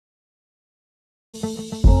In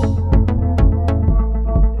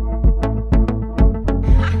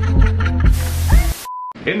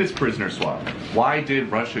this prisoner swap, why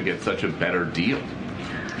did Russia get such a better deal?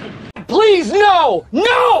 Please, no!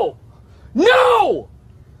 No! No!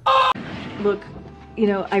 Oh! Look, you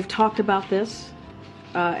know, I've talked about this,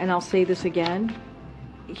 and I'll say this again.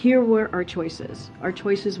 Here were our choices. Our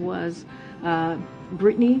choices was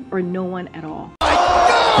Brittany or no one at all.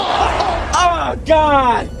 Oh,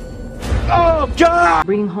 God! Oh, God!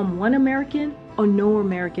 Bringing home one American or no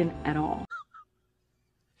American at all.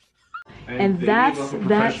 And that's a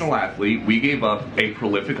professional athlete. We gave up a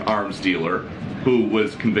prolific arms dealer who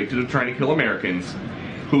was convicted of trying to kill Americans,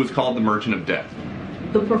 who was called the Merchant of Death.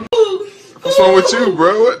 What's wrong with you,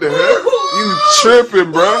 bro? What the heck? You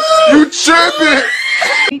tripping, bro? You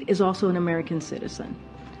tripping! Is also an American citizen.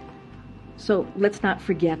 So let's not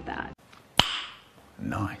forget that.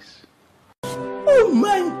 Nice. Oh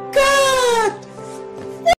my God!